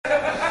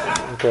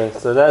Okay,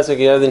 so that's we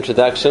give the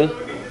introduction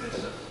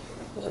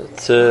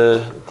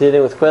to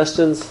dealing with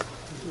questions,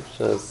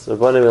 which is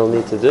Rabbanim will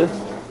need to do.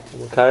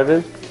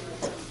 Karabim.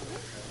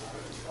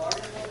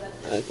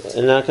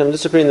 And now I'm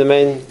just repeating the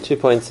main 2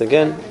 points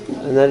again,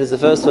 and that is the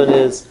first one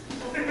is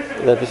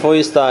that before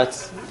you start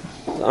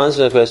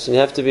answering a question,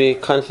 you have to be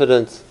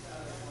confident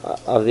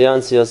of the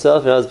answer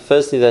yourself.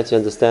 Firstly, that you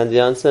understand the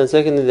answer, and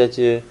secondly, that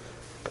you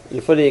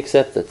fully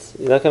accept it.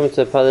 You're not coming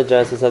to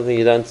apologize for something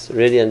you don't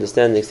really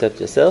understand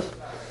except yourself.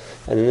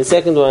 And then the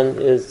second one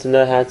is to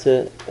know how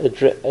to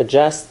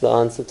adjust the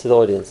answer to the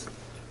audience.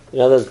 In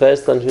other words,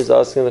 based on who's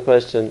asking the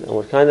question and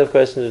what kind of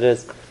question it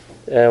is,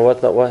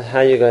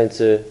 how you're going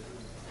to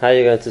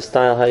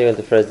style, how you're going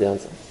to phrase the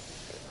answer.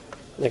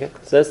 Okay,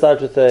 so let's start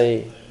with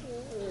a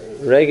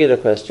regular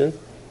question.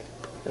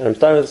 And I'm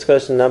starting with this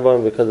question number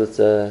one because it's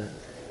an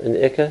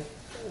Ikka,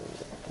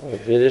 or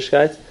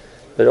Yiddishkeit,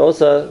 but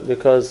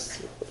because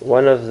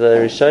one of the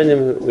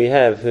Rishonim we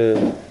have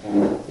who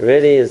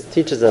really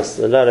teaches us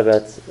a lot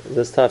about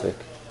this topic.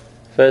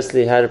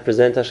 Firstly, how to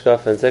present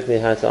Hashkafa, and secondly,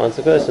 how to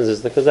answer questions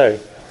is the Kuzari.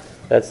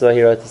 That's why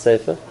he wrote the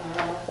Sefer.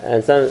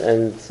 And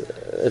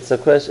it's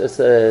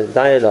a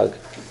dialogue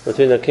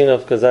between the king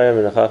of Kazarim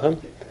and the Chacham.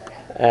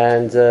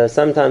 And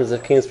sometimes the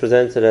king is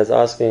presented as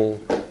asking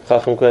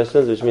Chacham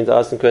questions, which means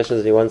asking questions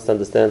that he wants to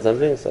understand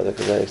something, so the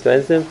Kuzari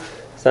explains to him.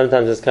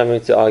 Sometimes it's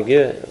coming to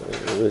argue.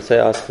 We would say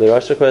ask the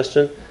Rosh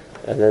question,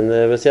 and then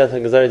the Vasiyat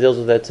Kuzari deals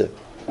with that too.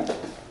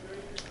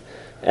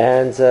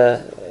 And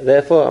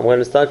therefore, I'm going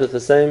to start with the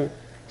same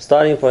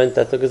starting point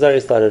that the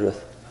Kuzari started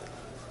with,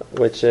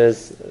 which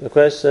is the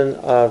question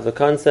of the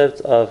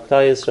concept of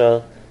Klal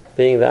Yisrael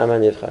being the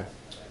Aman Yivchar,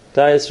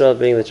 Klal Yisrael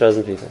being the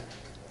chosen people.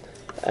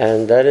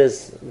 And that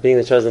is, being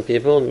the chosen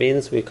people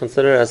means we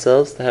consider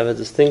ourselves to have a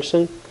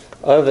distinction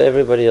over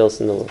everybody else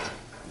in the world.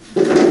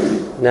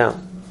 Now,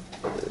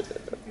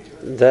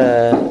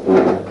 the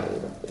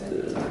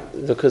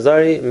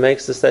Kuzari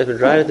makes the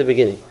statement right at the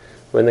beginning,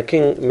 when the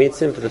king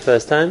meets him for the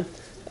first time,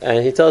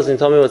 and he tells him,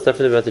 tell me what's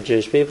different about the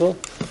Jewish people.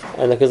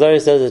 And the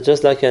Kuzari says that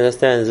just like you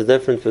understand there's a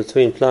difference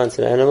between plants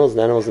and animals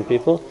and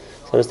people,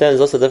 so understand there's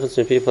also a difference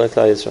between people and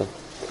Klal Yisrael.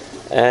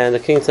 And the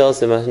king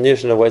tells him, I knew you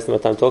shouldn't have wasted my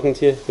time talking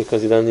to you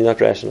because you're not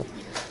rational.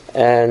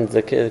 And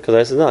the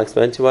Kuzari says, no, I'll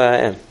explain to you why I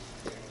am.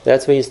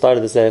 That's where he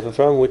started the Sefer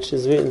from, which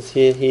is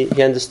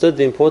he understood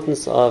the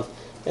importance of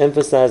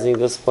emphasizing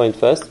this point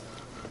first.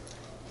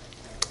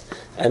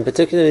 And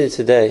particularly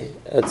today,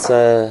 it's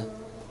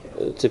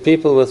to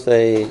people with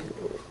a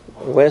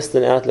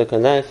Western outlook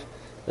on life,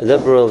 a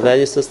liberal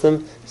value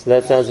system, so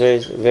that sounds very,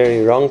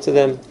 very wrong to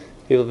them.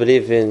 People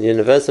believe in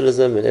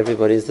universalism and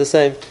everybody is the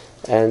same,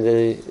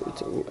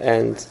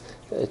 and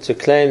to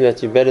claim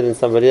that you're better than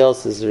somebody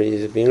else is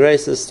being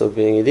racist or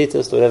being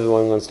elitist or whatever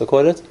one wants to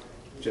call it.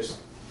 Just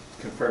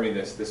confirming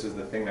this is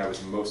the thing I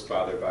was most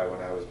bothered by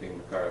when I was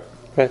being Makarav.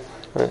 Right,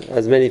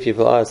 as many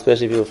people are,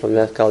 especially people from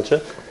that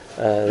culture,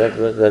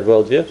 that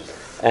worldview.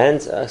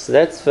 And so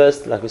that's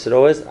first, like we said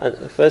always,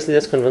 firstly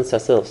let's convince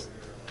ourselves.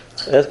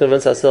 Let's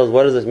convince ourselves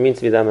what does it mean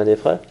to be the Aman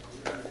Yivchar,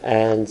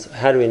 and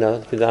how do we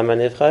know to be the Aman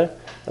Yivchar,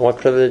 and what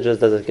privileges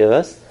does it give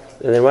us.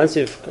 And then once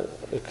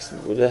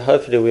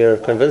hopefully we are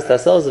convinced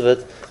ourselves of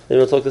it, then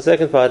we'll talk the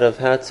second part of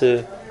how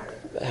to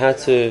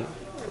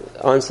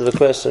answer the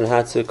question,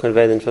 how to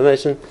convey the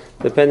information,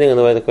 depending on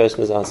the way the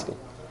question is asking.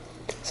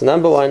 So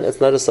number one, it's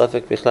not a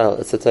suffix bichlal,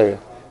 it's a Torah.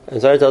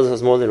 And Torah tells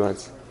us more than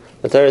once.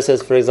 The Torah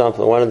says, for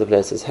example, in one of the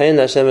places, Hein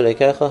Hashem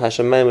Elokecha,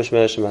 Hashemayim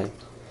U'Shmei Hashemayim.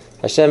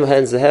 Hashem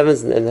owns the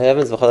heavens and the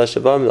heavens, v'chol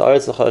hashabam, the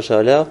earth, v'chol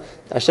hashaleh.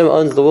 Hashem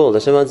owns the world,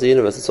 Hashem owns the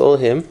universe, it's all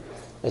Him,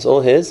 it's all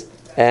His,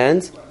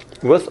 and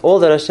with all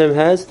that Hashem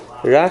has,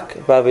 rak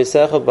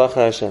ba'visecha b'char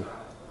Hashem.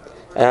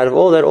 And out of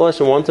all that, all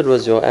Hashem wanted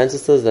was your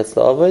ancestors, that's the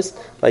Avos,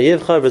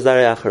 v'yivchar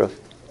b'zarei acharov.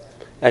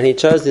 And He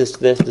chose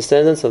the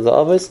descendants of the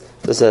Avos,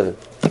 the seven.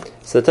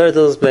 So the Torah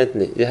tells us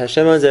blatantly,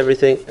 Hashem owns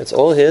everything, it's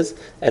all His,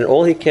 and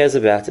all He cares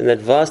about in that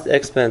vast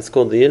expanse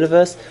called the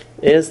universe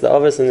is the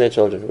Avos and their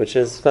children, which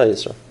is Klal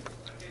Yisrael.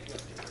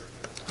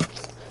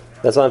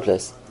 That's one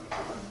place.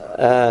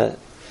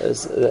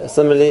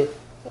 Similarly,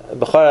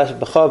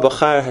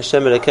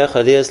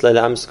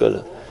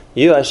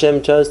 you,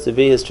 Hashem, chose to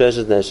be His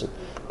treasured nation.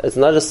 It's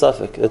not a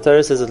suffix. The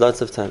Torah says it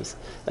lots of times.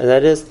 And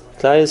that is,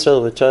 Klal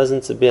Yisrael were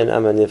chosen to be an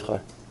Aman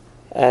Yivchar.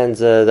 And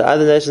the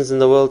other nations in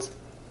the world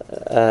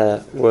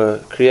were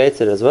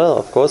created as well,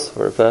 of course,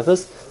 for a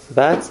purpose,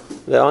 but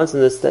they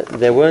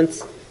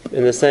weren't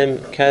in the same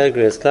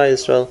category as Klal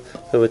Yisrael,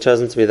 who were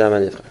chosen to be the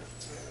Aman Yivchar.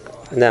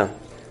 Now,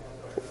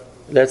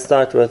 let's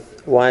start with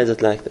why is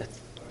it like that?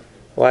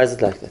 Why is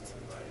it like that?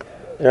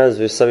 In other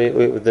words,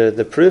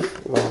 the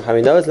proof, how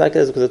we know it's like that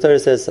is because the Torah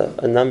says so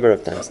a number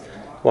of times.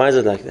 Why is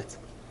it like that?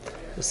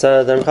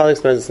 So the Ramchal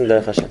explains this in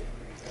Derech Hashem.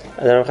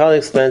 And the Ramchal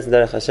explains in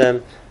Derech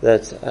Hashem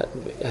that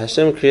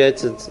Hashem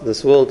created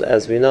this world,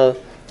 as we know,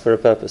 for a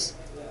purpose.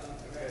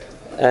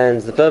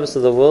 And the purpose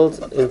of the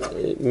world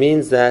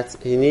means that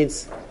He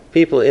needs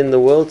people in the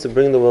world to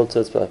bring the world to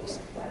its purpose.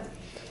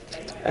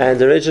 And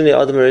originally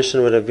Adam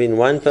Rishon would have been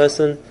one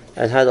person,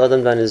 and had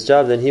Adam done his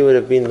job, then he would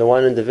have been the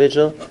one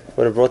individual who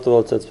would have brought the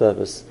world to its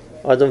purpose.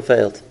 Adam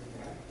failed.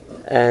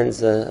 And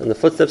in the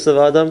footsteps of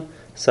Adam,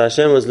 so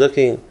Hashem was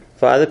looking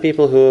for other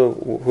people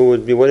who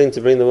would be willing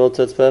to bring the world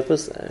to its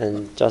purpose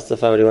and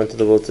justify what he wanted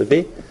the world to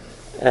be.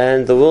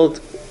 And the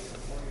world,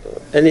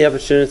 any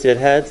opportunity it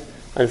had,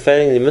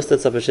 unfailingly missed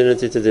its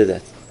opportunity to do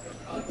that.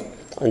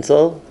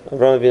 Until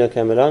Avraham Avinu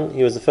came along,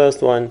 he was the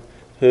first one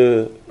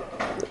who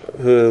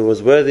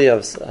was worthy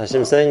of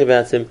Hashem saying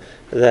about him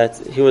that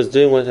he was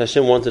doing what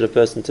Hashem wanted a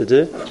person to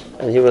do,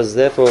 and he was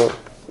therefore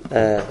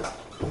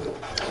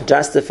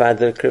justified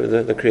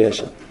the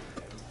creation.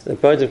 The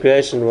point of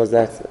creation was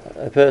that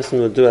a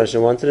person would do what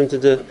Hashem wanted him to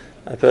do,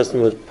 a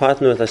person would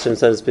partner with Hashem,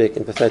 so to speak,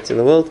 in perfecting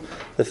the world.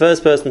 The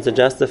first person to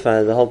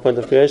justify the whole point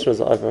of creation was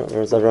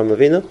Avraham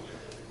Avinu,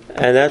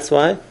 and that's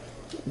why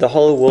the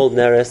whole world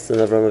now rests in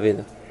Avraham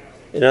Avinu.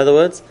 In other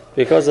words,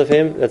 because of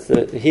him,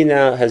 he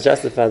now has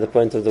justified the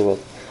point of the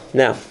world.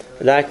 Now,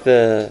 like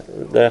the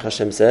Derech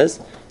Hashem says,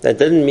 that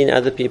didn't mean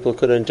other people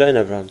couldn't join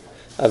Avraham.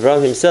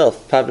 Avraham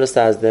himself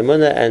publicized the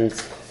Emunah and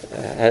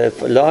had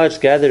a large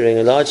gathering,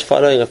 a large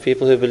following of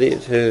people who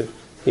believed, who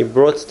he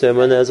brought to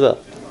Emunah as well.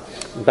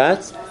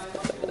 But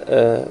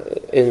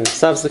in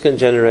subsequent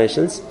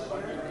generations,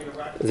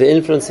 the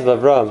influence of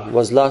Avraham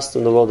was lost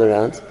in the world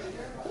around,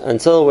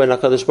 until when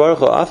HaKadosh Baruch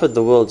Hu offered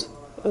the world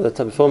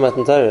before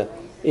Matan Torah,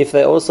 if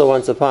they also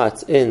want a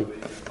part in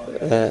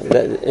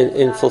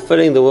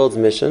fulfilling the world's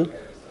mission,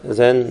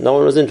 then no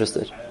one was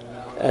interested.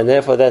 And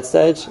therefore at that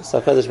stage,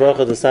 so HaKadosh Baruch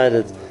Hu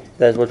decided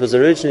that what was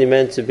originally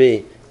meant to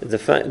be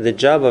the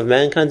job of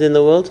mankind in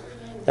the world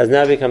has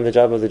now become the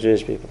job of the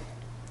Jewish people.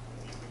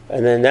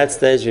 And then in that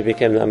stage we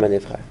became the Am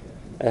HaNivchar.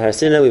 At Har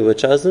Sinai we were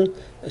chosen.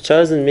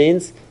 Chosen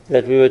means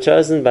that we were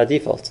chosen by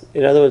default.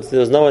 In other words, there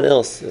was no one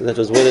else that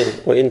was willing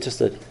or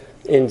interested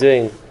in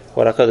doing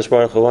what HaKadosh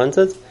Baruch Hu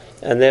wanted,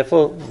 and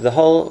therefore the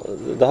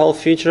whole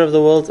future of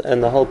the world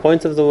and the whole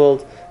point of the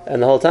world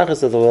and the whole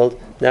tachlis of the world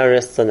now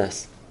rests on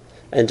us.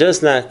 And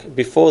just like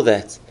before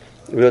that,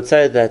 we would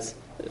say that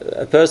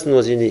a person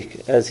was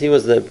unique, as he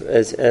was the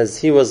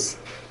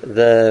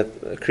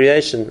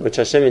creation which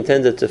Hashem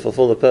intended to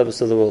fulfill the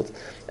purpose of the world,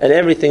 and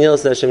everything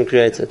else that Hashem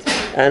created,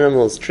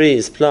 animals,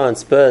 trees,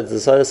 plants, birds, the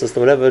solar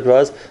system, whatever it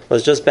was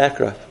just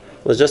backdrop,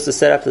 was just to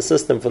set up the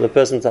system for the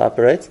person to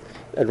operate.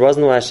 It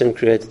wasn't why Hashem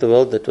created the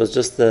world. It was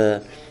just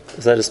the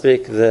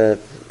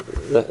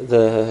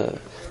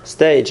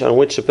stage on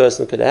which a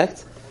person could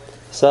act.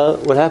 So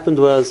what happened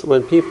was,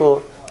 when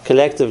people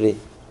collectively,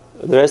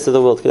 the rest of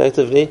the world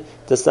collectively,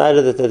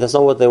 decided that that's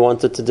not what they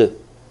wanted to do,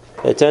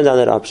 they turned down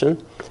that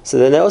option. So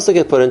then they also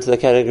get put into the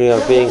category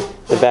of being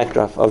the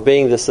backdrop, of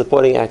being the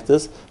supporting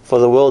actors for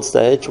the world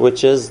stage,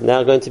 which is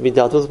now going to be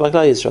dealt with by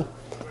Klal Yisrael.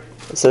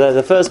 So that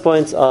the first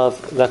point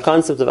of the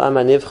concept of Am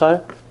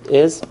HaNivchar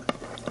is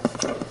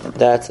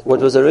that what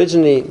was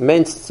originally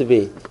meant to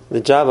be the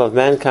job of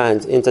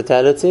mankind in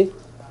totality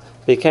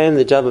became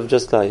the job of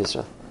just Klal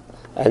Yisrael.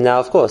 And now,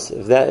 of course,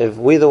 if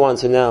we're the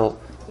ones who now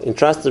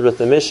entrusted with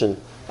the mission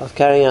of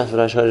carrying out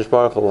what HaKadosh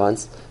Baruch Hu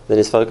wants, then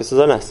his focus is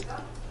on us.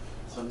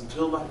 So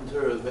until Matan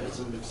Torah,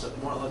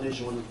 if more other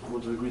nation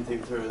would agree to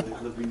take Torah, they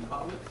could have been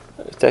part of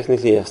it?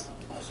 Technically, yes.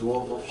 So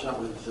what shot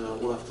with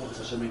all Haftarah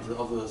Hashem into the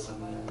others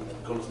and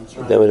Golos and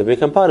Mitzrayim? They would have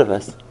become part of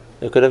us.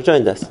 They could have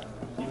joined us.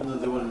 Even though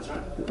they weren't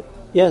Mitzrayim?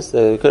 Yes,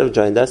 they could have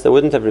joined us. They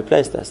wouldn't have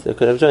replaced us. They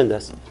could have joined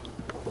us.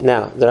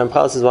 Now, the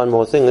Ramchal says one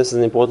more thing. This is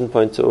an important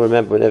point to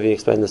remember whenever you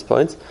explain this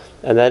point,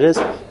 and that is,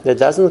 that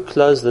doesn't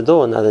close the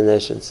door on other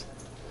nations,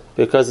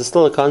 because there's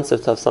still a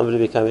concept of somebody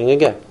becoming a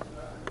ger.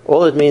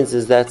 All it means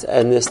is that,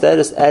 in the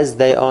status as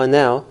they are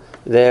now,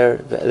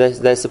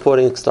 they're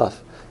supporting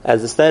stuff.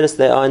 As the status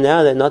they are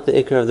now, they're not the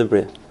ikar of the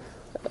bria,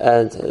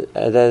 and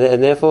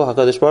therefore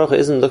HaKadosh Baruch Hu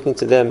isn't looking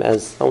to them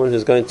as someone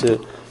who's going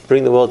to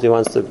bring the world he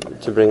wants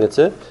to bring it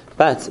to.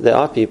 But there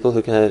are people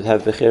who can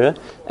have bechira,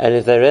 and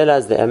if they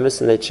realize the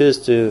emes and they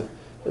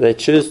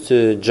choose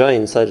to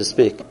join, so to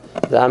speak,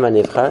 the Am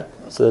HaNivchar,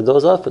 so the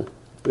door's open.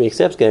 We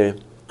accept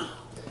gerim.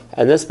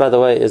 And this, by the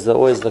way, is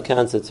always the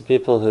counter to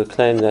people who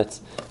claim that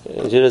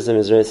Judaism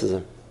is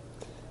racism.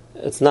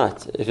 It's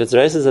not. If it's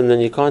racism, then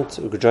you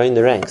can't join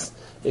the ranks.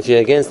 If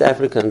you're against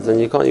Africans, then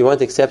you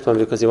won't accept one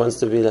because he wants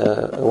to be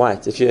a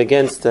white. If you're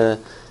against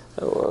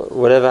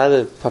whatever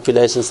other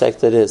population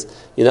sector it is,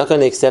 you're not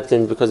going to accept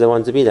them because they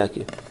want to be like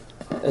you.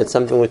 It's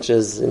something which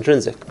is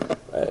intrinsic.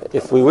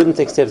 If we wouldn't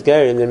accept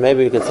gerim, then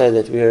maybe we could say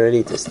that we are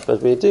elitist.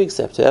 But we do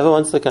accept. Whoever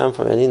wants to come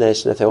from any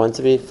nation, if they want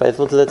to be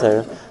faithful to the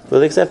Torah,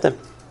 we'll accept them.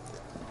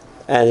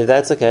 And if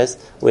that's the case,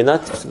 we're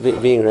not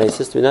being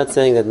racist. We're not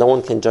saying that no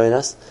one can join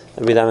us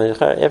and be the Am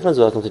HaNivchar. Everyone's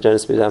welcome to join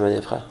us and be the Am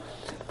HaNivchar.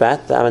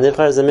 But the Am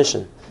HaNivchar is a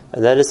mission,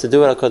 and that is to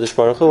do what HaKadosh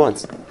Baruch Hu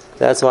wants.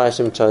 That's why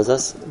Hashem chose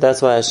us.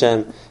 That's why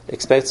Hashem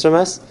expects from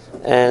us,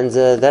 and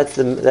that's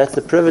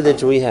the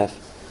privilege we have.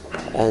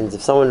 And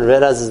if someone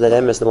realizes that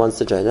emes and wants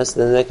to join us,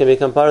 then they can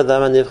become part of the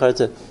Am HaNivchar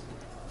too.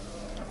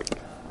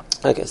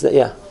 Okay, so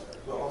yeah.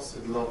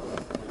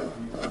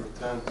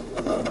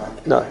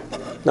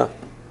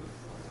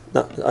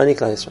 No, only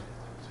Klal Yisrael.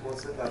 Someone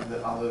said that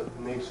the other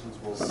nations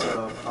will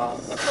serve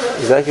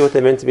Exactly what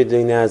they're meant to be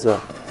doing now as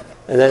well.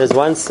 And that is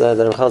once, the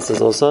Ramchal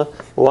says also,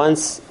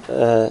 once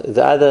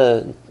the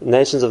other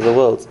nations of the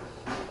world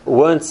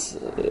weren't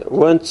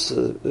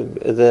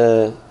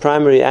the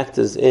primary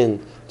actors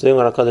in doing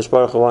what HaKadosh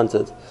Baruch Hu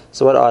wanted.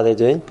 So what are they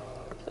doing?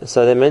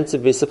 So they're meant to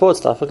be support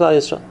staff for Klal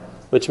Yisrael,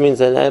 which means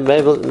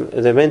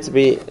they're meant to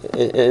be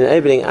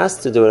enabling us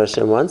to do what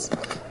Hashem wants.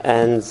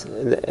 And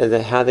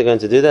how they're going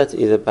to do that?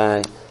 Either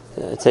by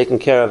taking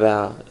care of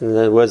our, in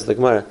the words of the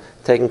Gemara,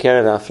 taking care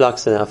of our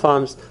flocks and our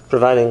farms,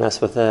 providing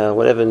us with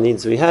whatever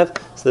needs we have,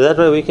 so that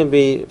way we can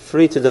be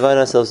free to devote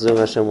ourselves to doing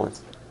what Hashem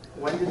wants.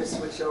 When did it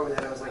switch over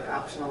that it was like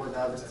optional, where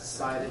that was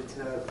decided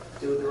to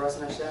do the Ras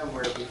Hashem,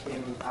 where it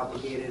became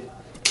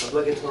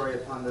obligatory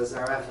upon the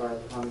Zarefa,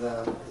 upon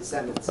the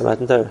descendants?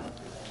 Matan Torah.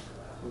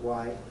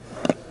 Why?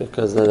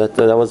 Because that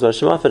was what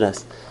Hashem offered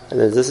us, and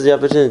then this is the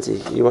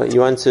opportunity. You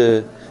want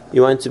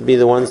to be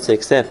the ones to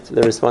accept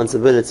the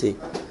responsibility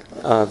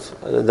of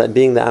that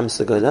being the Am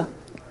Segola,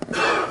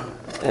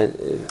 and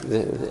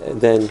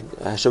then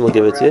Hashem will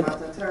give it to you.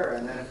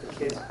 And then if the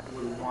kids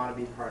would want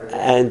to be part of it.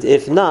 And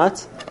if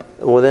not,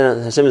 well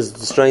then Hashem is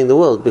destroying the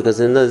world, because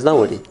then there's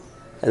nobody.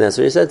 And that's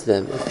what he said to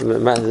them.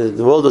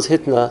 The world was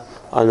hitna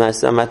on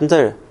Matan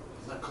Torah.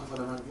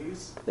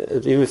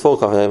 Even before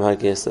Kafar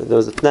Hagis, there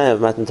was a Tnai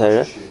of Matan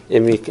Torah.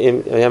 In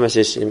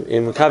Yamashish,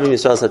 in Makabim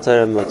Yisrael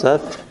Satorah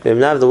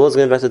Motav, the world's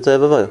going back to Torah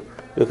B'Voyu.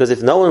 Because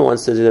if no one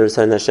wants to do the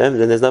return Hashem,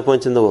 then there's no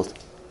point in the world.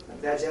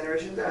 That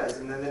generation does,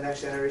 and then the next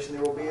generation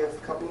there will be a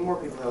couple more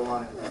people that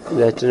want it.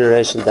 That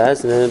generation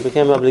does, and then it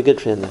became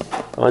obligatory in them.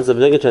 Once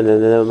obligatory, then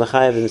they were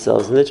Machayev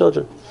themselves and their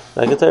children.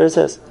 Like the Torah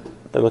says.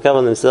 They're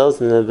Machayev themselves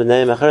and the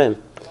B'nai Macharim,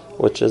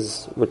 which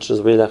is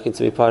we're lucky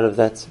to be part of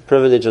that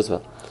privilege as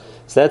well.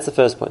 So that's the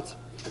first point.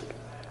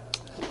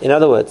 In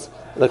other words,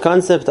 the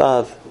concept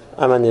of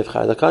Aman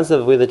Nivchar, the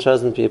concept of we the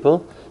chosen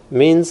people,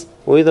 means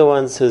we're the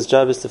ones whose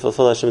job is to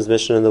fulfill Hashem's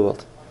mission in the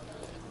world.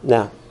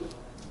 Now,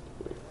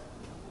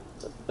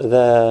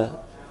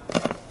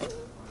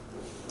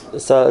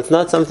 so it's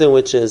not something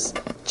which is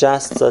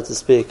just, so to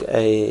speak,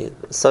 a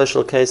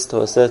social case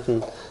to a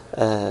certain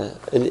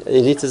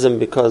elitism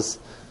because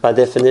by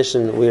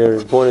definition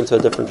we're born into a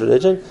different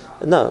religion.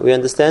 No, we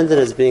understand it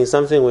as being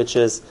something which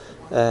is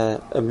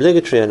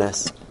obligatory on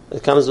us.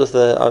 It comes with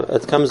the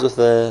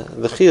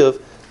chiyuv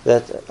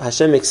that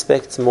Hashem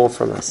expects more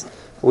from us.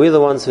 We're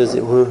the ones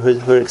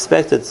who are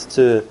expected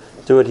to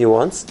do what He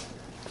wants,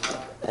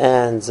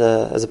 and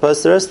as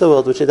opposed to the rest of the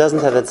world, which He doesn't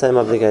have that same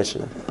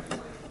obligation.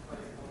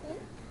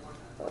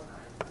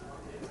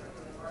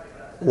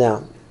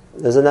 Now,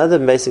 there's another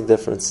basic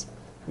difference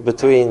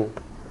between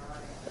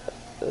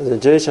the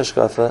Jewish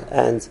hashkafa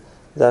and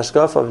the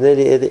hashkafa of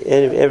nearly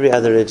every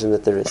other religion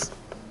that there is,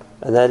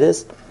 and that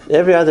is,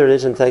 every other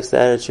religion takes the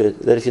attitude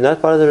that if you're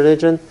not part of the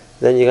religion,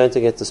 then you're going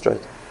to get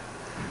destroyed.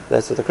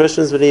 That's what the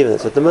Christians believe, and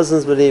that's what the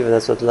Muslims believe, and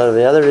that's what a lot of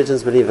the other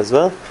religions believe as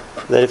well.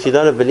 That if you're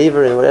not a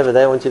believer in whatever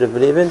they want you to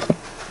believe in,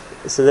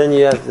 so then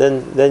you have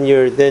then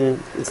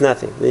it's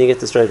nothing. Then you get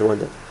destroyed one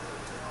day.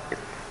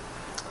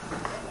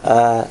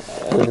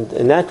 And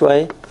in that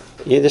way,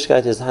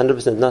 Yiddishkeit is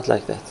 100% not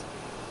like that.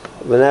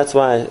 But that's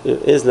why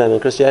Islam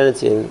and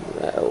Christianity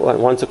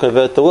want to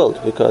convert the world,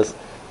 because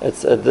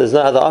there's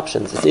no other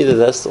options. It's either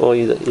this or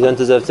you don't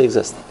deserve to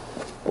exist.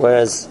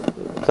 Whereas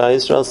Klal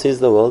Yisrael sees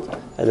the world,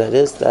 and that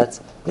is that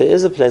there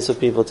is a place for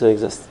people to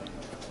exist.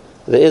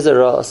 There is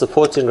a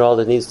supporting role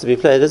that needs to be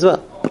played as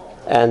well.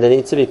 And there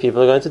need to be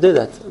people who are going to do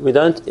that. We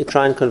don't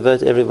try and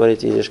convert everybody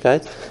to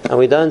Yiddishkeit, and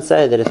we don't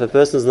say that if a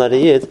person is not a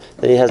Yid,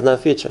 then he has no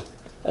future,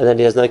 and then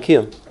he has no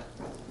kiyum.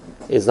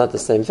 It's not the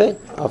same thing.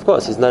 Of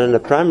course, he's not in a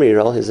primary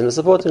role, he's in a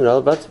supporting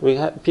role, but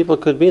people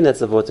could be in that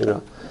supporting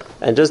role.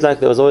 And just like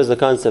there was always the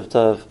concept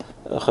of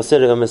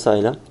Chassidus or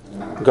Messiah,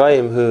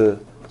 Goyim who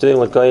doing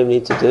what Goyim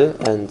need to do,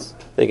 and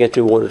they get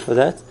rewarded for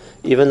that.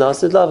 Even the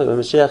Asid Lavim, when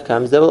Mashiach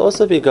comes, there will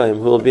also be Goyim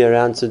who will be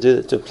around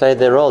to play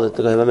their role that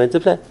the Goyim are meant to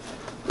play.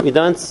 We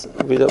don't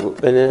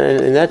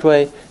in that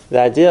way, the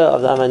idea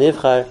of the Aman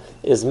Nivchar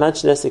is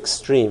much less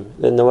extreme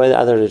than the way the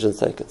other religions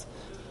take it.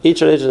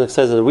 Each religion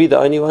says that we're the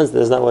only ones,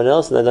 there's no one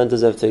else, and they don't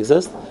deserve to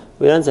exist.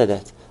 We don't say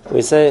that.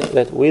 We say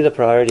that we're the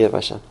priority of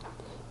Hashem.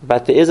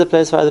 But there is a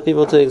place for other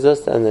people to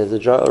exist, and there's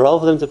a role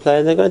for them to play,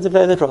 and they're going to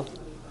play that role.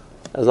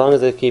 As long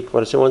as they keep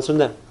what Hashem wants from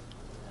them.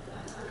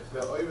 If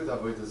they're over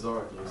that Avodah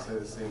Zarah, can you say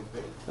the same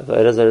thing? If they're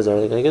Avodah Zarah,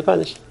 they're going to get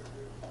punished.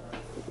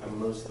 And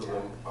most of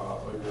them are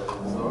over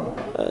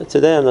Avodah Zarah?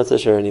 Today I'm not so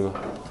sure anymore.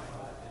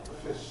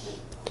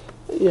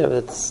 Yeah,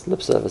 but it's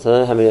lip service. I don't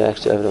know how many are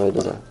actually over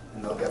Avodah Zarah.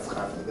 No, that's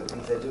kind of the good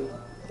things they do.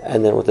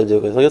 And then what they do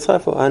is they'll get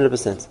schar for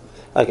 100%.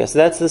 Okay, so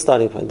that's the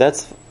starting point.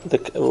 That's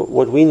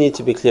what we need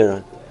to be clear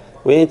on.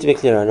 We need to be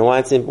clear on,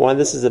 and why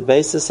this is the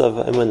basis of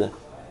Emunah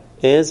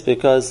is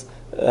because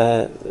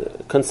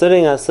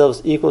considering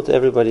ourselves equal to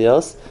everybody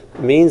else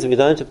means we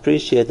don't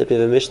appreciate that we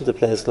have a mission to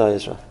play as Klal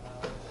Yisrael.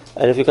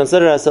 And if we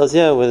consider ourselves,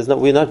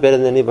 we're not better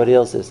than anybody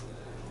else is.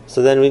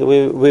 So then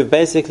we're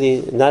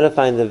basically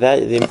nullifying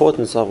the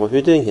importance of what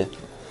we're doing here.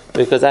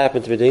 Because I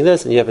happen to be doing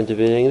this, and you happen to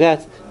be doing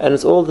that, and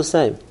it's all the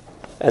same.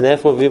 And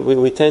therefore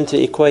we tend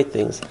to equate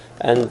things.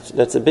 And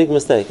that's a big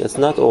mistake. It's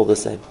not all the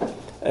same.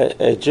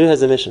 A Jew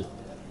has a mission.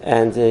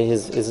 And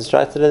he's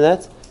instructed in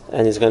that,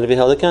 and he's going to be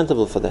held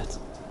accountable for that.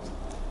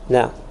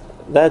 Now,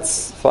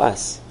 that's for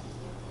us.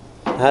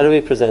 How do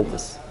we present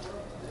this?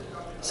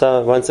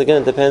 So once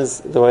again, it depends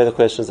the way the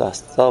question is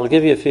asked. So I'll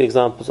give you a few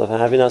examples of how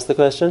I've been asked the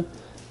question,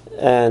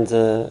 and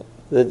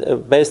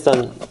based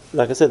on,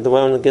 like I said, the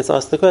way one gets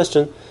asked the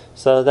question,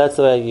 so that's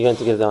the way you're going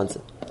to give the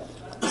answer.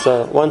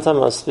 So one time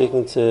I was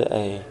speaking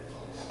to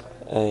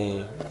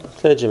a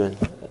clergyman,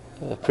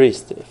 a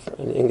priest,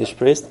 an English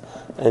priest,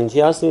 and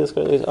he asked me this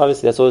question.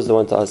 Obviously, that's always the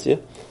one to ask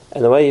you.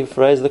 And the way he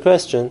phrased the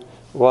question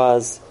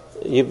was,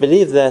 you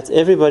believe that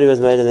everybody was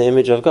made in the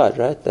image of God,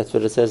 right? That's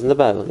what it says in the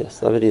Bible.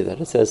 Yes, I believe that.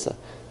 It says so.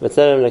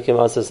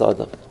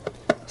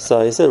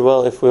 So he said,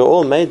 well, if we're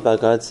all made by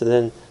God, so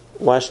then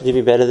why should he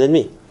be better than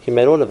me? He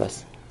made all of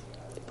us.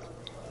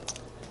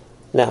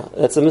 Now,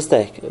 that's a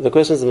mistake. The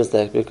question is a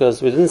mistake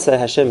because we didn't say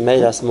Hashem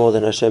made us more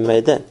than Hashem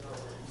made them.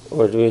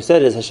 What we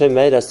said is Hashem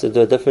made us to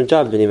do a different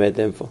job than He made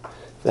them for.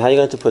 So how are you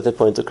going to put that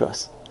point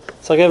across?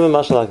 So I gave him a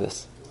mashal like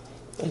this.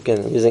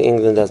 Again, I'm using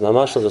England as my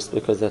mashal just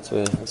because that's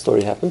where the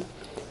story happened.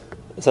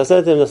 So I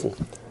said to him, listen,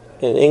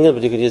 in England,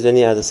 but you could use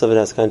any other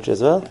civilized country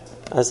as well.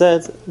 I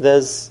said,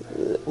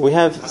 we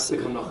have...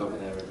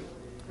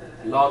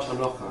 Large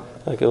hanocha.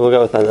 Okay, we'll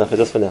go with hanocha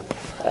just for now.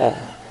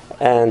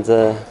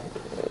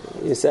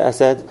 I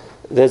said,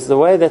 there's the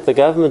way that the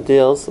government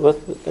deals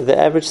with the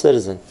average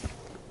citizen.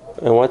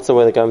 And what's the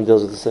way the government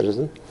deals with the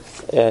citizen?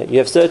 You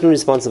have certain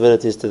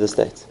responsibilities to the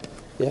state.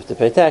 You have to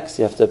pay tax,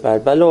 you have to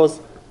abide by laws,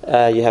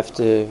 you have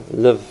to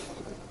live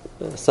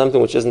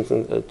something which isn't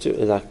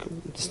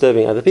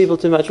disturbing other people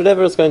too much,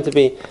 whatever it's going to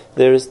be.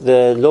 There is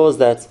the laws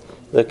that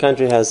the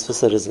country has for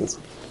citizens.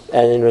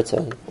 And in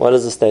return, what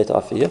does the state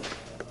offer you?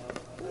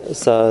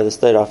 So the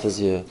state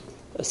offers you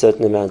a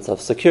certain amount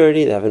of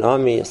security. They have an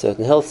army, a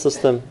certain health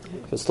system,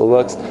 if it still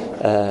works,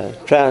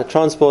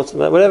 transport,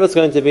 whatever it's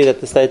going to be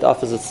that the state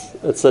offers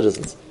its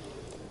citizens.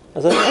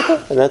 I said,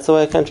 okay, and that's the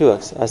way a country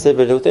works. I said,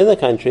 but within the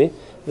country,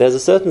 there's a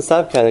certain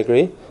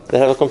subcategory that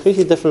have a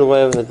completely different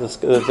way that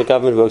the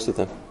government works with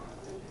them.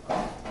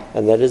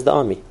 And that is the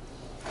army.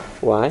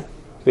 Why?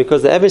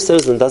 Because the average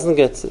citizen doesn't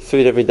get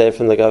food every day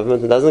from the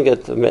government and doesn't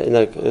get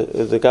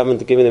the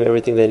government giving them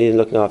everything they need and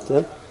looking after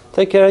them.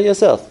 Take care of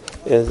yourself.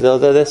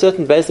 There are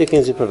certain basic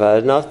things you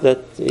provide enough that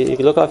you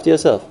can look after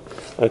yourself.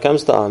 When it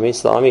comes to army,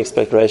 so the army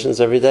expect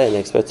rations every day and they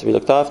expect to be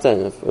looked after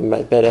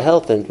and better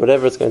health and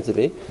whatever it's going to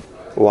be.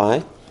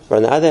 Why? But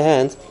on the other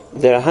hand,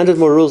 there are 100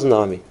 more rules in the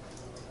army.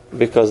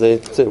 Because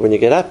when you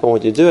get up and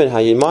what you do and how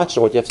you march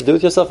and what you have to do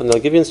with yourself, and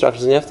they'll give you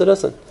instructions and you have to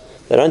listen.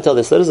 They don't tell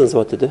their citizens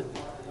what to do.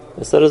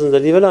 The citizens, they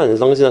leave alone.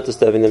 As long as you're not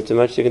disturbing them too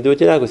much, you can do what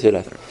you like with your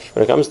life.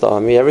 When it comes to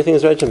army, everything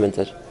is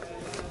regimented.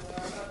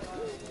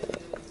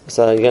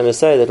 So you're going to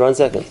say that, one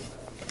second,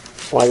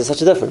 why is there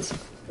such a difference?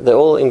 They're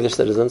all English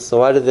citizens, so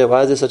why is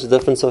there such a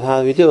difference of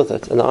how we deal with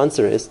it? And the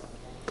answer is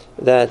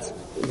that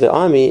the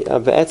army are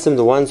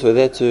the ones who are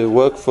there to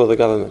work for the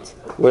government.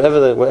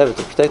 Whatever,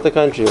 to protect the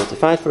country or to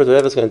fight for it,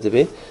 whatever it's going to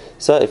be.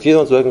 So if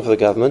you're not working for the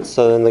government,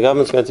 so then the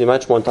government's going to be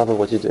much more on top of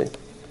what you're doing.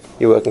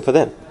 You're working for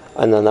them.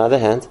 And on the other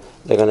hand,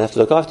 they're going to have to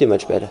look after you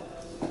much better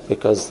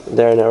because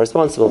they're now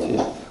responsible for you.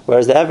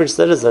 Whereas the average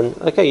citizen,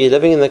 okay, you're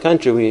living in the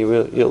country,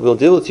 we'll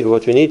deal with you,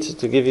 what we need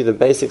to give you the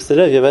basics to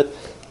live here, but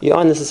you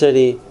aren't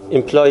necessarily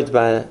employed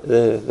by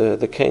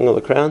the king or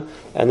the crown,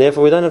 and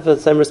therefore we don't have the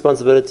same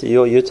responsibility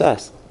you to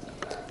us.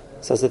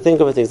 So to think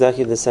of it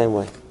exactly the same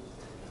way.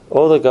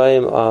 All the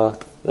goyim are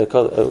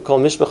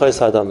called mishpachos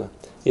hadama.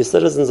 You're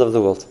citizens of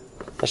the world.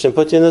 Hashem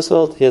put you in this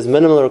world. He has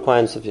minimal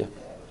requirements of you.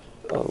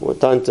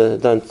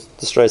 Don't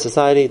destroy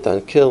society.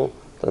 Don't kill.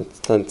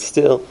 Don't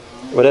steal.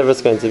 Whatever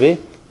it's going to be.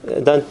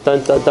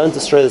 Don't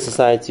destroy the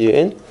society you're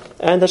in.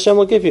 And Hashem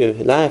will give you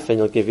life, and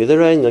He'll give you the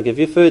rain, and He'll give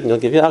you food, and He'll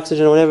give you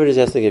oxygen, whatever it is He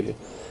has to give you.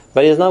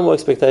 But He has no more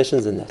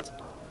expectations than that.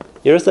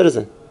 You're a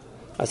citizen.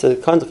 I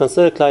said,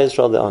 consider Klal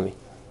Yisrael the army.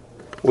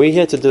 We're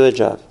here to do a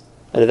job.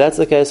 And if that's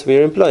the case,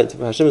 we're employed.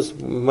 Hashem is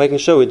making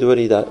sure we do what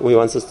He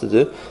wants us to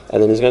do.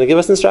 And then He's going to give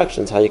us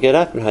instructions, how you get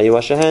up, and how you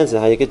wash your hands,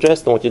 and how you get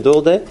dressed, and what you do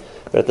all day.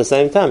 But at the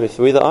same time, if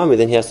we're the army,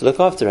 then He has to look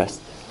after us.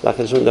 Like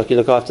you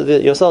look after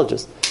your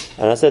soldiers.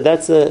 And I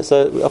said,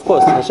 so of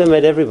course, Hashem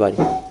made everybody.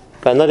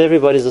 But not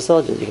everybody's a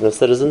soldier. You can have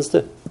citizens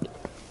too.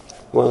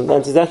 Well,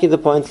 that's exactly the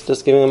point,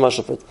 just giving a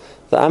mashal for it.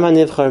 The Aman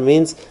Nivchar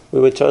means we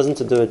were chosen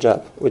to do a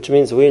job, which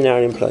means we're now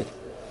employed.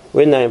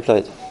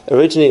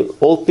 Originally,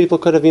 all people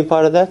could have been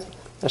part of that.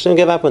 Hashem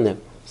gave up on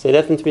them. So He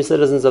left them to be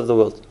citizens of the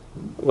world.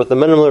 With the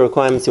minimal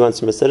requirements He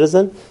wants from a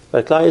citizen,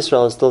 but Klal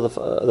Yisrael is still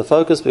the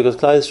focus because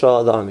Klal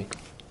Yisrael are the army.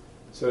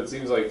 So it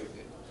seems like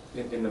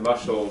in the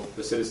mashal,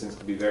 the citizens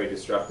could be very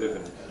destructive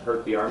and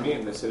hurt the army,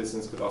 and the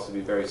citizens could also be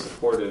very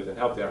supportive and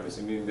help the army.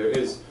 So meaning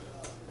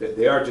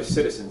they are just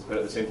citizens, but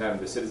at the same time,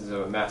 the citizens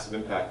have a massive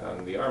impact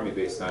on the army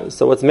based on.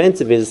 So what's meant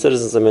to be, the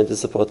citizens are meant to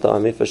support the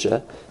army for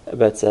sure,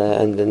 but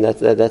and then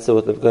that's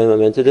what the Goyim are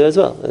meant to do as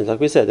well. And like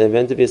we said, they're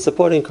meant to be a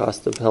supporting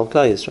cast to help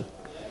Klal Yisrael.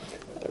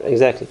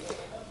 Exactly.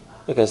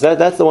 Okay, so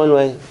that's the one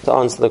way to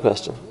answer the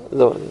question.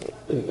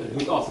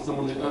 We ask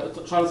someone,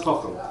 Shalas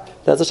Chacham.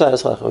 That's a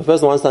Shalas Chacham. The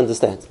person wants to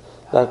understand.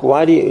 Like,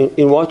 why do you,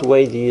 in what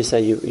way do you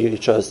say you're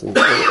chosen?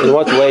 In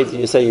what way do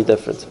you say you're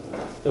different?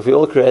 If we're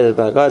all created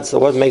by God, so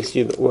what makes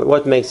you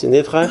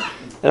nivchar?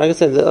 And like I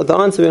said, the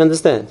answer we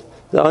understand.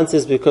 The answer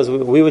is because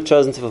we were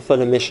chosen to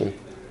fulfill a mission.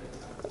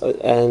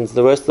 And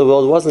the rest of the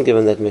world wasn't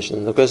given that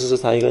mission. The question is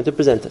just how you're going to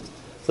present it.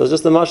 So it's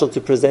just the marshal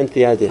to present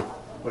the idea.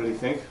 What did he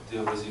think?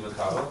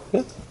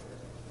 Yeah.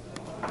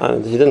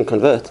 He didn't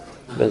convert,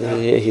 but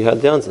he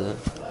had the answer.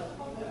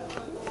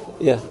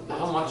 Yeah.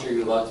 How much are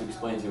you allowed to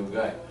explain to a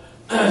guy?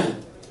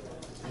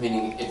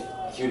 Meaning, if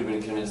he would have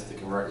been convinced to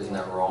convert, isn't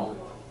that wrong?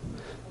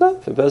 No,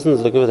 if a person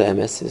is looking for the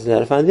MS, he's allowed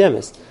to find the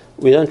MS.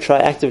 We don't try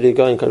actively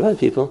go and convert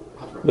people,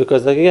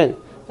 because, like again,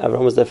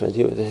 Abraham was different.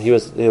 He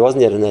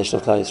wasn't yet a nation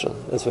of Klal Yisrael.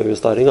 That's where we were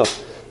starting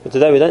off. But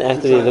today we don't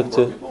actively look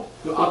to.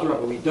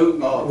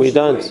 We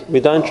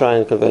don't try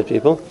and convert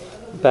people.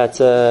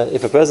 But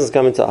if a person's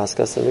coming to ask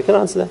us, then we can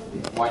answer that.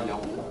 Why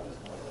don't?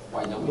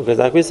 Because,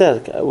 like we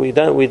said, we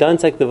don't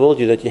take the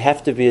worldview that you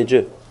have to be a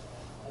Jew.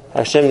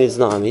 Hashem needs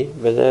an army,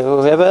 but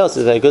whoever else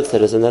is a good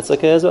citizen, that's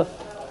okay as well.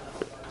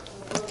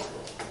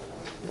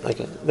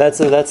 Okay, that's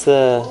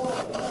the.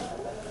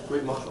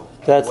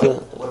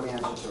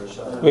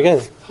 We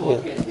can.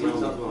 Yeah.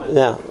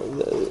 Now,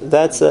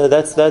 that's the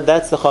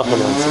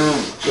Chacham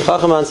answer. The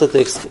Chacham answer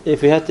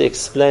if we had to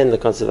explain the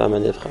concept of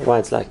Aman Nivcha, why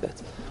it's like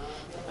that.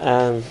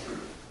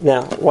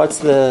 Now, what's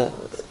the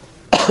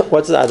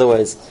other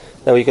ways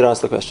that we could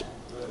ask the question?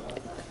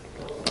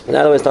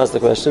 Another way to ask the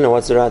question, and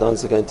what's the right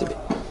answer going to be?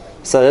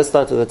 So let's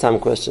start with the Tam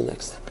question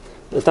next.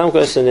 The Tam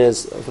question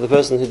is for the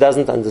person who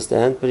doesn't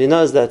understand, but he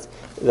knows that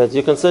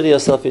you consider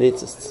yourself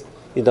elitists.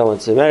 You don't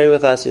want to marry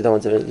with us. You don't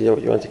want to. You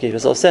want to keep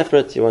yourself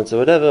separate. You want to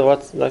whatever.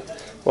 What's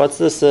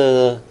this?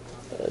 You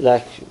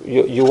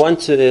want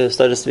to,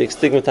 so to speak,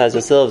 stigmatize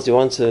yourselves. You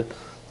want to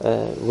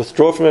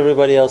withdraw from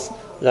everybody else.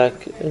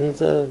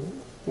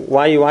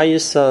 Why are you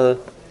so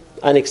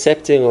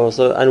unaccepting or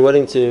so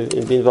unwilling to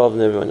be involved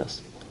in everyone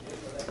else?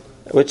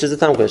 Which is a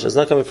Tam question. It's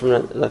not coming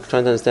from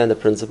trying to understand the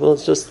principle.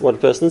 It's just what a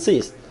person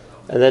sees,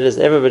 and that is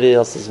everybody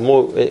else is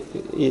more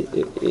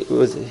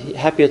was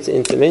happier to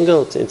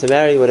intermingle, to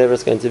intermarry, whatever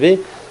it's going to be.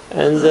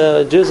 And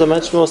Jews are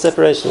much more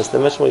separationist. They're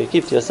much more, you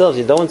keep to yourselves.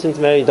 You don't want to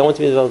intermarry. You don't want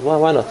to be involved.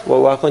 Why not?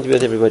 Why can't you be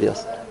with everybody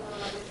else?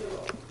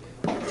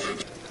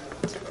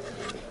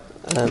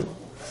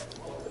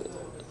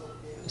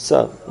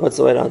 So, what's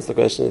the way to answer the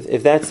question?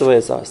 If that's the way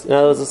it's asked. In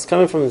other words, it's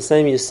coming from the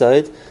same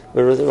yesod,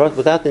 but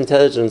without the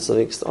intelligence of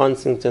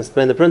answering to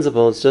explain the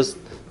principle. It's just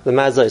the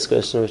mazais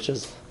question, which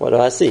is, what do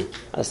I see?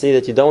 I see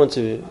that you don't want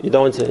to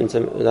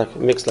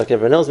mix like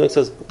everyone else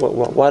mixes.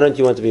 Why don't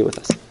you want to be with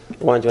us?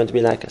 Why don't you want to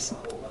be like us?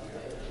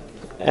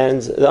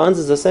 And the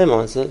answer is the same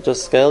answer,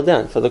 just scaled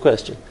down for the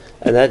question,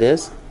 and that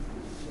is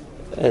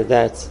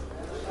that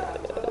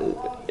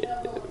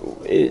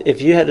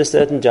if you had a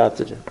certain job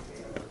to do.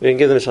 We can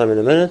give them a shalom in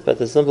a minute, but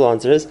the simple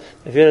answer is,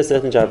 if you had a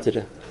certain job to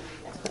do,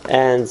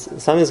 and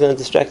something's going to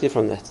distract you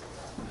from that,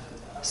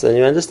 so then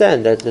you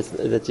understand that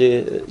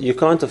you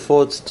can't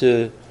afford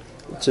to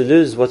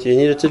lose what you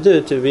needed to do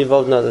to be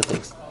involved in other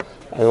things.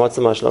 And what's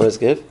the mashal always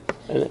give?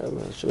 And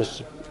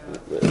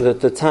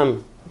the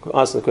Tam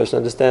asking the question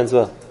understands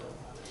well.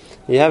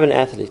 You have an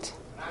athlete,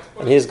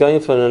 and he's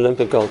going for an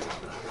Olympic gold,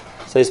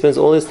 so he spends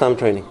all his time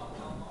training.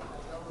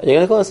 And you're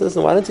going to call us,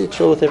 listen, why don't you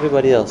chill with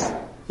everybody else?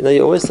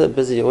 You're always so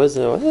busy. You're always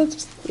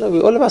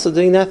all of us are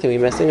doing nothing. We're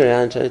messing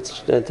around,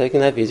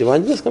 taking that easy. Why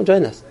don't you just come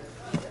join us?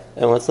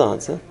 And what's the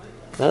answer?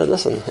 No,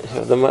 listen.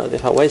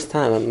 If I waste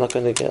time, I'm not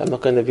going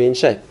to be in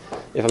shape.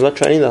 If I'm not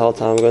training the whole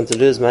time, I'm going to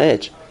lose my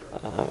edge.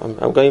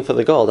 I'm going for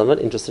the gold. I'm not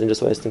interested in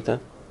just wasting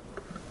time.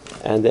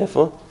 And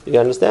therefore, you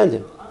understand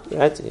him,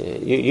 right?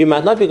 You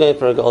might not be going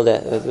for a gold,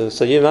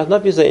 so you might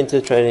not be so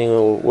into training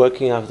or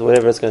working out,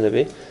 whatever it's going to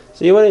be.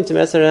 So you're willing to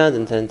mess around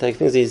and take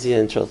things easy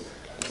and chill.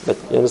 But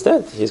you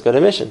understand, he's got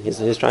a mission. He's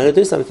trying to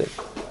do something.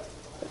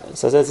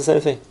 So that's the same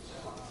thing.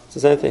 It's the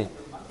same thing.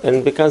 And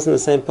it becomes in the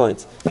same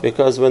point.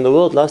 Because when the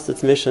world lost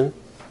its mission,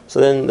 so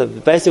then the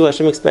basic what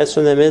Hashem expects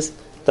from them is,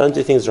 don't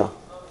do things wrong.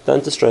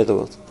 Don't destroy the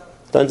world.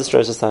 Don't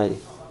destroy society.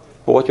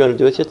 But what you want to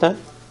do with your time?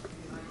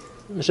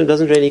 Hashem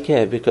doesn't really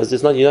care, because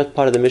you're not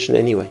part of the mission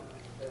anyway.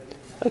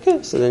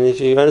 Okay, so then if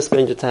you want to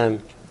spend your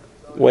time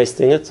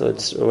wasting it, or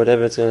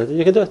whatever it's going to do,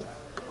 you can do it.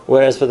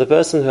 Whereas for the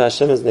person who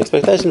Hashem has an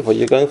expectation for,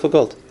 you're going for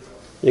gold.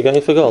 You're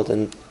going for gold,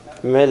 and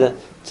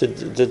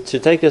to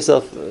take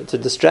yourself, to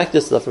distract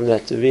yourself from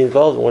that, to be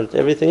involved in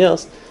everything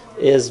else,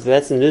 is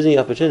that's losing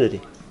your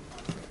opportunity.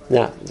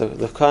 Now,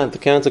 the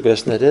counter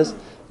question that is,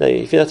 now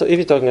if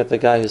you're talking about the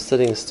guy who's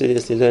sitting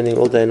studiously learning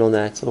all day and all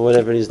night, or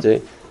whatever he's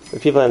doing,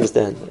 people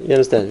understand. You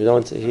understand. We don't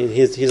want to,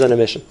 he's on a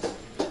mission.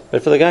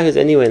 But for the guy who's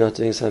anyway not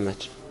doing so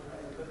much,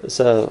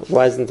 so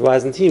why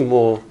isn't he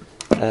more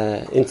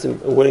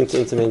willing to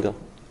intermingle?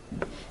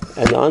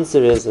 And the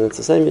answer is, and it's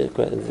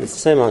the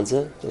same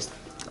answer, just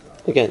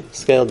again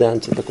scaled down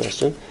to the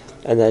question,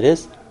 and that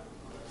is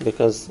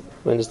because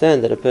we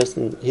understand that a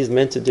person, he's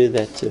meant to do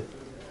that too.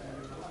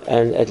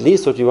 And at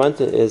least what we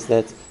want is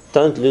that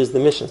don't lose the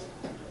mission.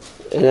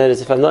 And that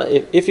is,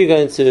 if you're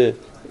going to,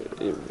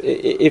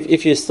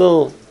 if you're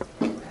still,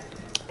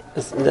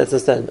 let's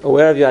understand,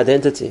 aware of your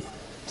identity,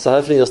 so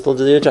hopefully you'll still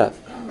do your job.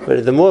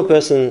 But the more a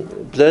person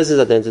blurs his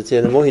identity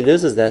and the more he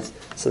loses that,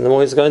 so the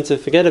more he's going to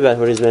forget about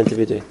what he's meant to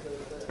be doing.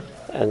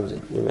 And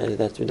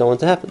that we don't want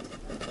to happen.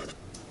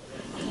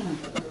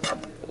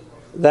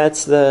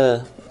 That's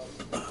the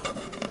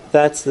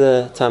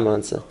time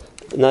answer.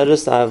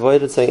 Notice I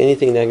avoided saying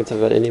anything negative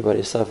about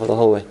anybody so far the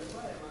whole way.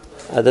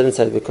 I didn't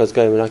say because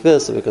going like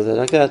this or because they're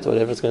like that, or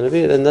whatever it's going to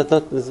be. Then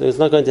it's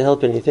not going to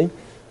help anything.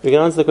 We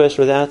can answer the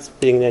question without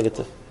being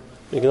negative.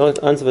 We can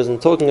answer it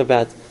and talking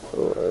about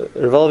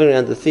revolving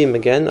around the theme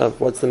again of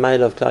what's the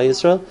mile of Klal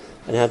Yisrael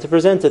and how to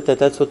present it.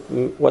 That's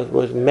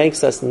what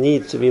makes us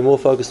need to be more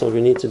focused on what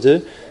we need to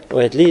do,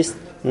 or at least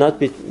not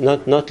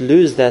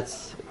lose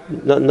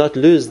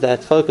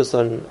that focus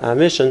on our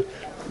mission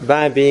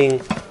by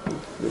being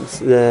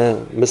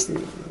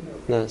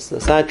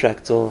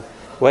sidetracked or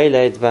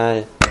waylaid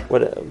by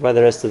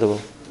the rest of the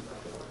world.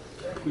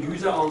 Could you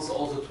use that answer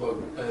also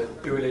to a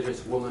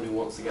irreligious woman who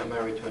wants to get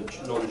married to a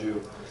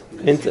non-Jew?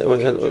 We're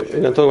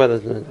going to talk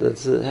about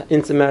that.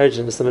 Intermarriage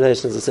and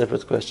assimilation is a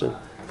separate question.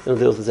 We'll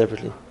deal with it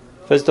separately.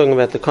 First, talking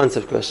about the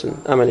concept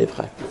question. Marriage,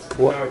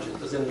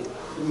 as in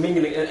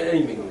mingling,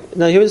 any mingling.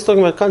 No, he was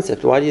talking about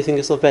concept. Why do you think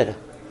yourself better?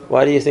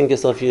 Why do you think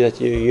yourself that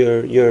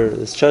you're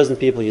this chosen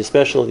people? You're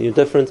special. You're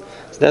different.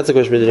 So that's the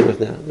question we're dealing with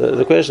now.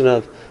 The question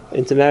of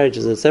intermarriage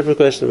is a separate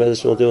question. Whether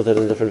we'll deal with it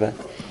in a different way.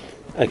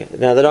 Okay.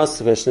 Now the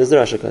last question is the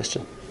Rasha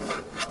question.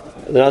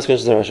 The last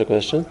question is the Rasha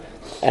question,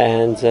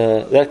 and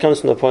that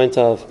comes from the point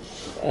of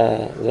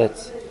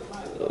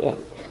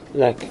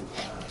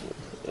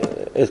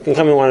it can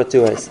come in one of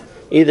two ways.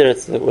 Either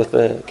it's with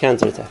a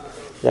counterattack,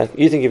 like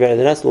you think you're better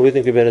than us, well we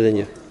think we're better than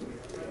you,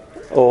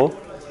 or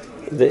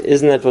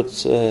isn't that what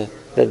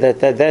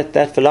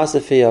that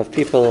philosophy of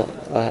people?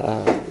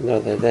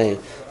 They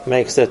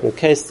make certain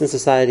castes in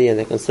society and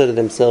they consider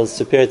themselves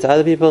superior to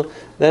other people.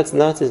 That's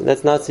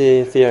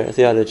Nazi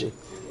theology.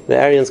 The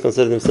Aryans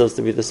consider themselves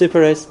to be the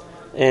super race,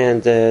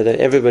 and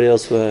everybody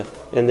else were,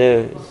 in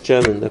their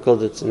German, they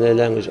called it in their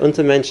language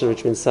Untermenschen,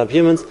 which means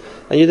subhumans,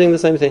 and you're doing the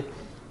same thing.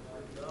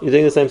 You're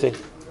doing the same thing.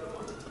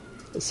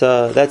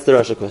 So that's the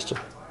Rasha question.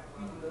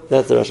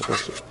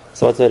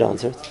 So what's the way to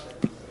answer it?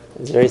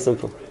 It's very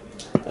simple.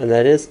 And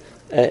that is,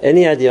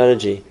 any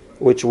ideology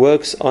which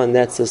works on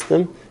that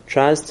system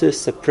tries to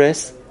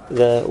suppress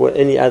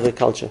any other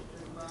culture.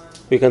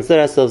 We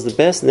consider ourselves the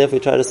best, and therefore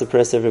we try to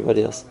suppress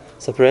everybody else.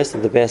 Suppress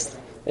the best,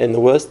 and the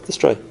worst,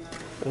 destroy.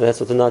 And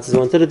that's what the Nazis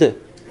wanted to do.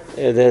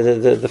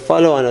 The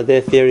follow-on of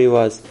their theory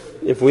was,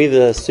 if we're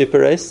the super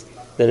race,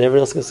 then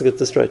everyone else gets to get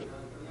destroyed.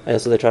 And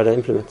that's what they try to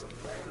implement.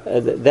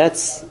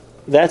 That's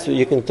what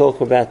you can talk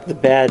about the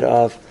bad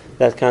of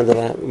that kind of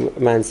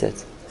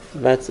mindset.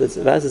 But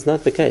it's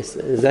not the case.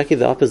 It's exactly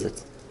the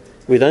opposite.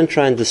 We don't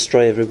try and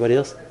destroy everybody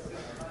else.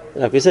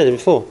 Like we said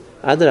before,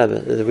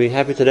 Adrabah, we're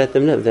happy to let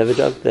them live. They have a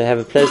job, they have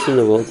a place in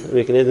the world, and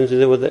we can let them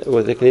do what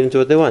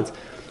they want.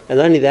 And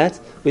not only that,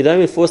 we don't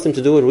even force them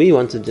to do what we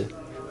want to do.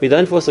 We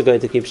don't force a guy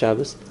to keep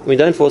Shabbos. We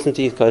don't force him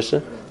to eat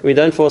kosher. We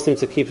don't force him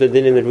to keep the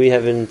dinim that we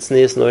have in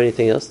Tznius nor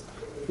anything else.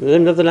 Let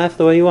him live the life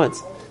the way he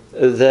wants.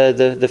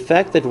 The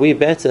fact that we're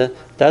better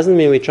doesn't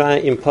mean we try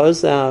and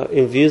impose our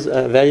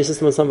value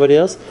system on somebody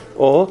else,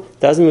 or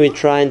doesn't mean we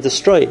try and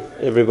destroy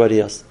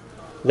everybody else.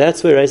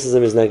 That's where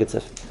racism is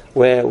negative.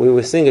 Where we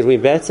were saying that we're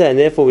better and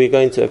therefore we're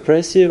going to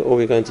oppress you, or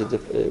we're going to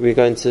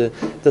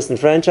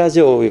disenfranchise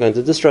you, or we're going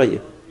to destroy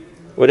you.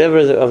 Whatever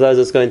of those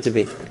it's going to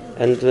be.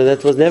 And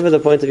that was never the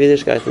point of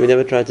Yiddishkeit. We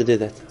never tried to do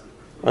that.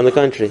 On the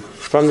contrary,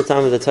 from the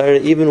time of the Torah,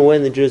 even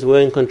when the Jews were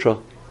in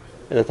control,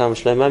 in the time of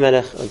Shlomo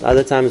Melech, and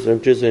other times when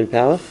Jews were in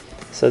power,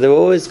 so they were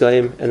always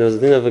goyim, and there was a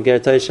din of a ger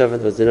toishav, and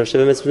there was a din of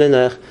shiva mitzvah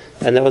noach,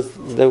 and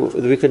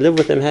we could live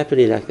with them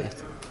happily like that.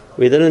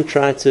 We didn't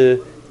try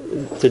to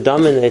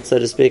dominate, so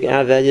to speak,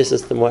 our value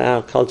system or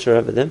our culture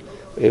over them.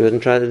 We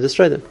wouldn't try to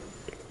destroy them.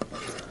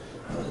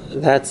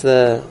 That's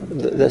the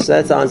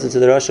answer to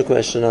the Rasha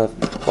question of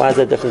why is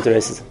that different to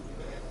racism.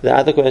 The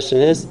other question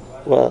is,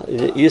 well,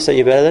 you say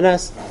you're better than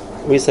us,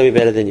 we say we're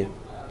better than you.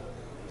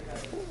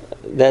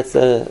 That's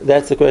a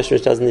question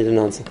which doesn't need an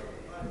answer.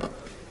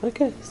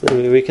 Okay, so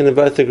we can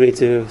both agree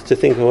to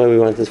think of what we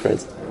want as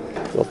friends.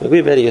 Well,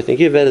 we're better, you think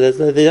you're better.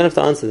 They don't have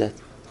to answer that.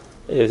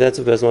 If that's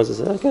what a person wants to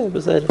say, okay,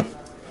 but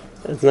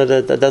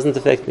that doesn't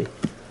affect me.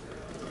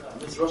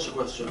 It's a Russia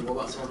question. What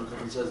about someone who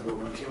comes and says, but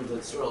when we came into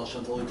Israel,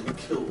 Hashem told you to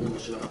kill all the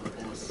Shiva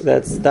Umas?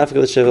 That's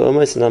Dafka the Shiva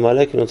Umas and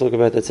Amalek, and we'll talk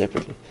about that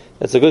separately.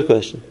 That's a good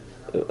question.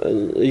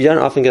 You don't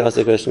often get asked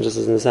the question just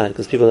as an aside,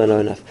 because people don't know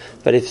enough.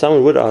 But if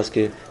someone would ask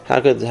you, how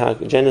could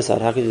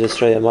you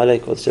destroy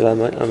Amalek or Shiva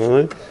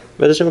Umas?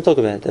 But Hashem will talk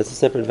about it. That's a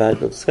separate value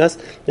we'll discuss.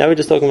 Now we're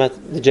just talking about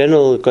the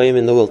general goyim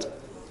in the world.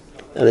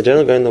 And the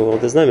general goyim in the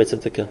world, there's no mitzvah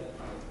to kill.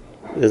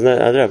 There's no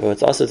adrabah,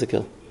 it's also to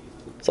kill.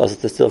 It's also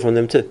to steal from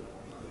them too.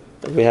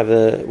 We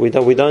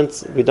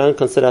don't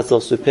consider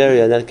ourselves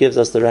superior, and that gives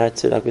us the right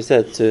to, like we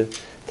said, to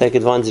take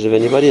advantage of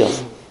anybody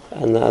else.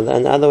 and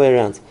the other way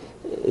around.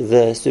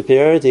 The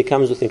superiority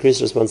comes with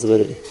increased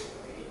responsibility,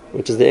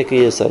 which is the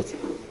Eki Yesod.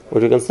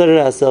 What we consider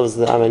ourselves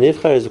the Am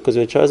HaNivchar is because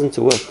we're chosen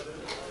to work,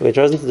 we're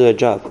chosen to do a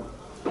job,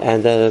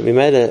 and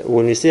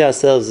when we see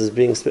ourselves as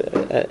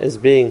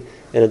being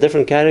in a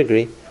different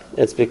category,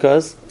 it's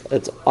because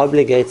it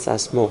obligates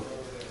us more.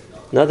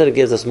 Not that it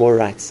gives us more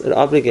rights; it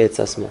obligates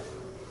us more.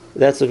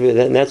 That's what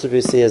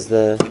we see as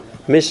the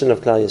mission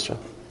of Klal Yisrael.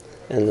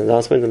 And the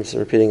last point, I'm just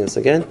repeating this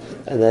again,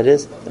 and that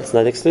is, it's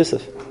not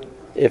exclusive.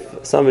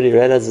 If somebody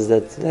realizes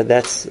that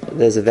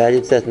there's a value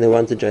to that and they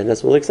want to join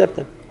us, we'll accept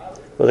them.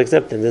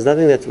 There's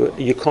nothing that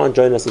you can't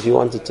join us if you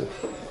wanted to.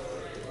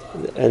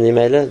 And the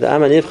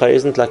Am HaNivchar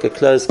isn't like a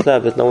closed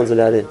club that no one's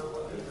allowed in.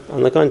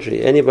 On the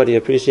contrary, anybody who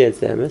appreciates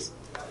the Emes,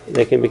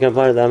 they can become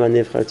part of the Am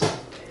HaNivchar too.